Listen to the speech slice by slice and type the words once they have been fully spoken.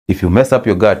If you mess up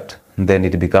your gut, then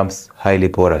it becomes highly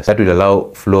porous. That will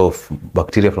allow flow of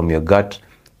bacteria from your gut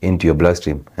into your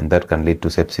bloodstream, and that can lead to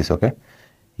sepsis, okay?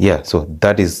 Yeah, so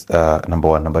that is number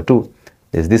one. Number two,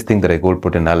 there's this thing that I call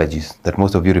protein allergies, that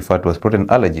most of you refer to as protein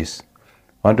allergies.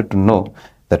 I wanted to know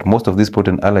that most of these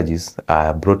protein allergies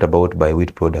are brought about by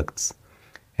wheat products.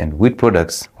 And wheat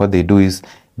products, what they do is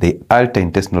they alter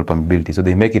intestinal permeability, so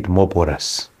they make it more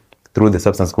porous through the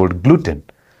substance called gluten.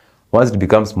 Once it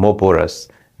becomes more porous,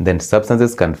 then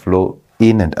substances can flow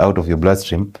in and out of your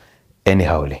bloodstream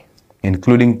anyhowly,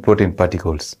 including protein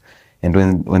particles. And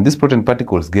when these protein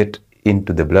particles get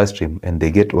into the bloodstream and they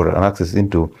get or access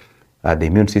into the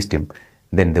immune system,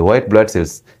 then the white blood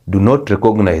cells do not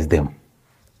recognize them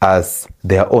as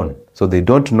their own. So they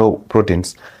don't know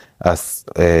proteins as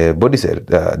body cell,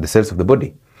 the cells of the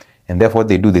body. And therefore, what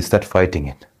they do, they start fighting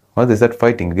it. Once they start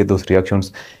fighting, you get those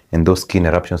reactions and those skin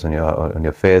eruptions on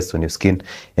your face, on your skin,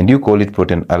 and you call it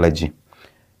protein allergy.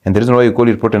 And the reason why you call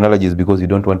it protein allergy is because you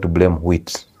don't want to blame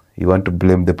wheat. You want to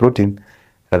blame the protein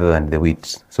rather than the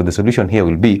wheat. So the solution here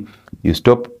will be you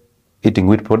stop eating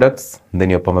wheat products, then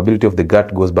your permeability of the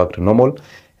gut goes back to normal,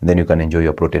 and then you can enjoy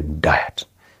your protein diet.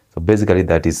 So basically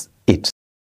that is it.